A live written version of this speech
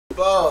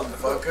bald,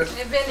 fucker.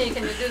 Hey, Vinny,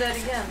 can you do that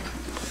again?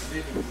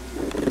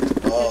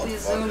 Oh, Get the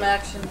zoom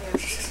action here.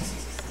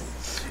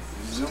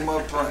 Zoom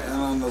up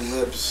on the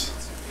lips.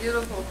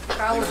 Beautiful.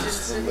 Collagen The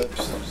City. lips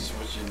is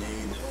what you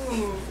need.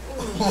 Ooh,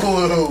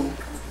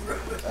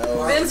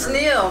 ooh. Vince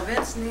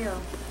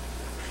Neil.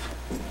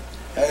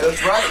 Hey,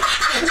 that's right.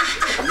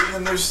 You're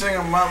the new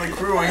singer Motley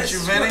Crue, ain't you,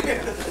 Vinny?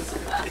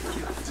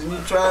 Didn't you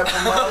try it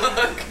for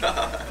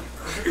Motley?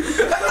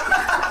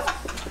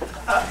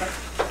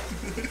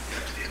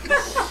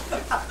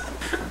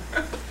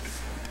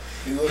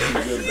 You looking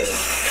good, babe.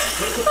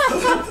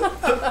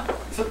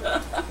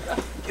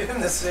 Give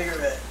him the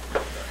cigarette.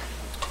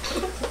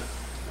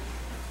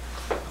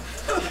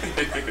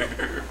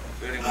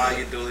 Vinny, why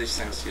you do these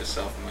things to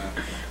yourself, man?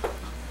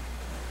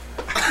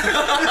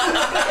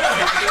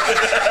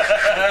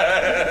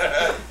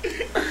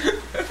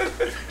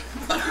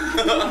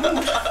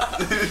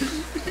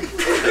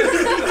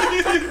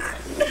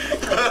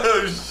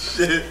 Oh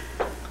shit.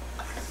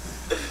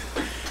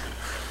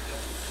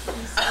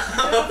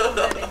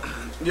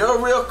 You're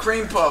a real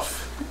cream puff.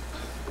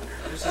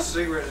 There's a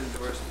cigarette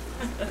endorsement.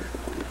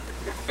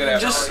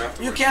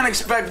 You can't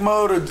expect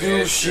Mo to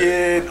do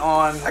shit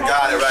on. I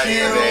got it right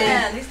here, baby.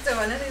 Yeah, he's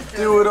doing it.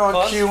 Do it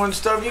on cue and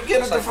stuff. You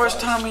get it the first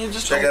time and you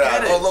just Check don't it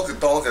out. get it. Oh, look!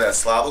 Don't look at that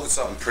slob. Look at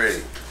something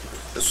pretty.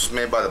 This was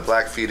made by the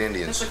Blackfeet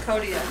Indians. It's a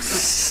Kodiak.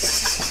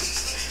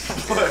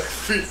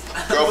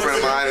 Girlfriend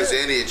of mine who's an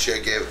Indian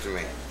chick gave it to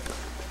me.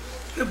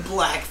 The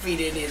Blackfeet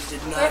Indians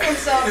did not. They're from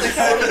South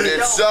Dakota.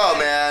 It's so,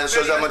 man. It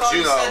shows how much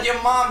you know. said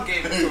your mom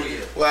gave it to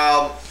you.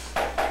 Well,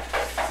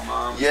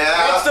 Mom.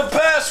 yeah. What's the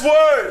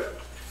password?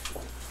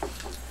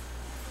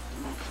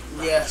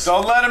 Yes.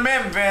 Don't let him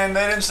in, Vin.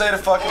 They didn't say the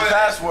fucking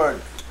password.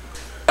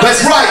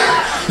 That's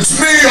right. It's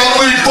me on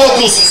lead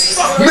vocals,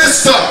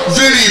 Mr.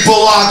 Vinny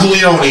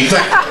Bolaglione. Give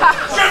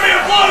me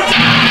a plug.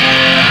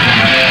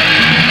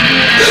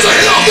 It's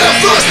like off that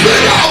first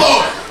big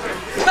album.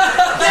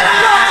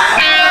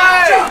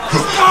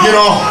 You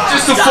know,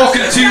 Just a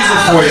fucking teaser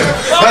for you.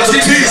 that's a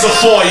teaser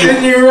for you. And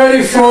you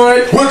ready for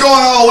it? We're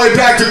going all the way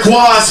back to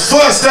GWAR's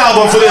first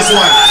album for this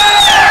one.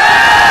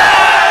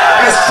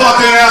 This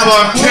fucking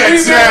album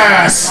kicks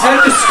ass.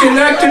 At the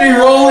Schenectady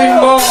Rolling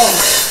Ball.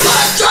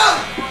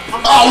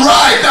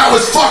 Alright, that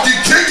was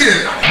fucking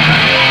kicking.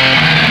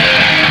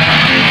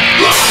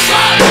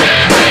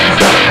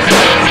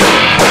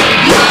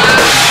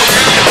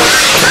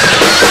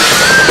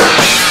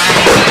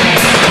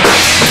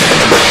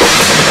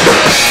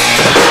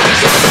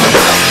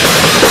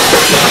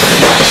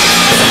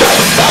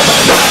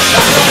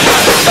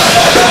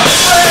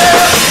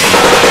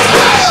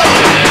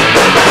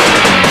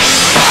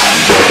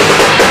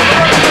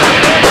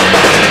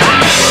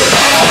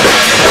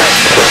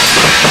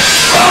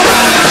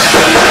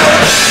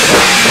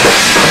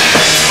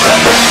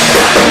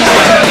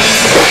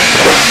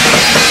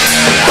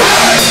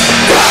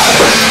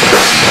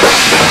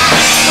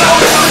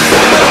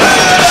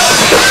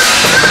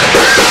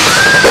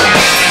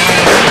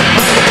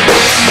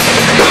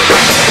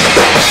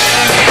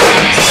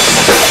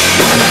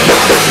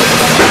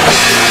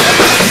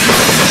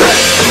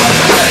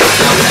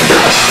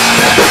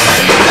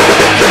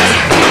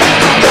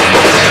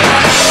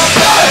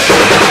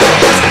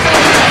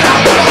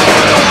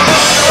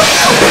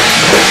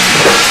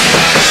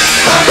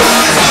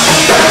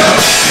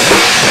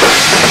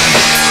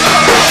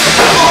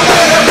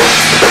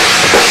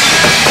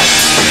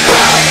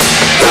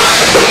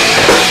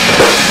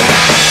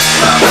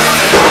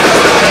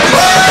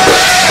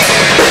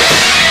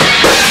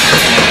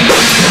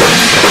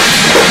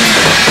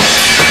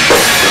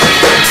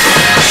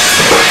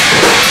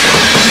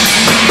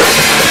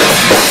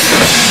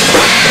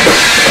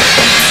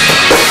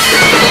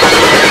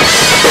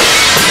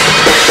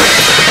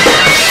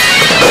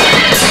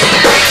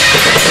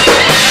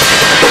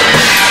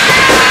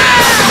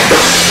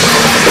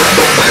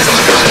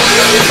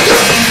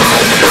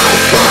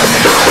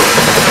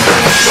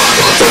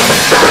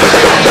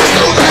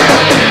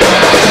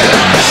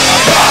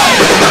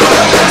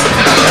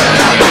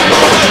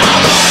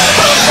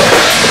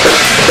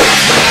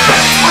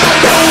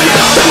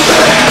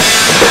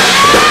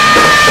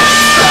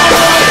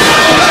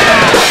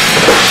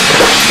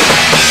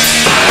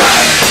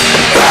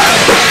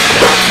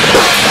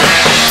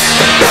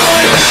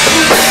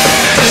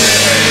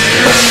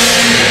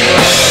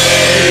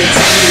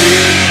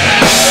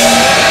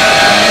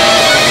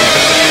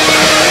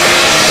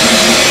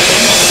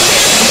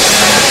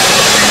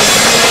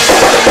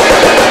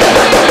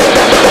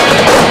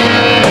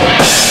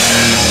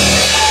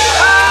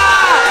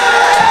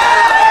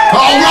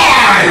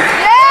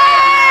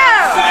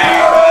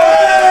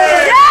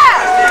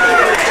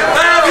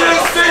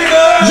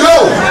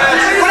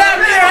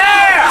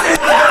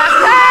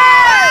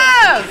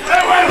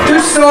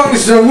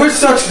 We're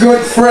such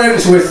good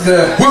friends with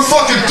We're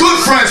fucking good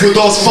friends with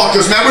those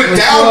fuckers, man. We're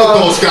down with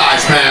those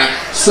guys, man.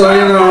 So,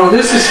 you know,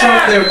 this is from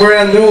their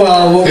brand new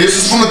album. This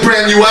is from the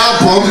brand new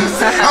album.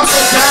 I'm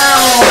so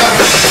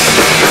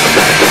down.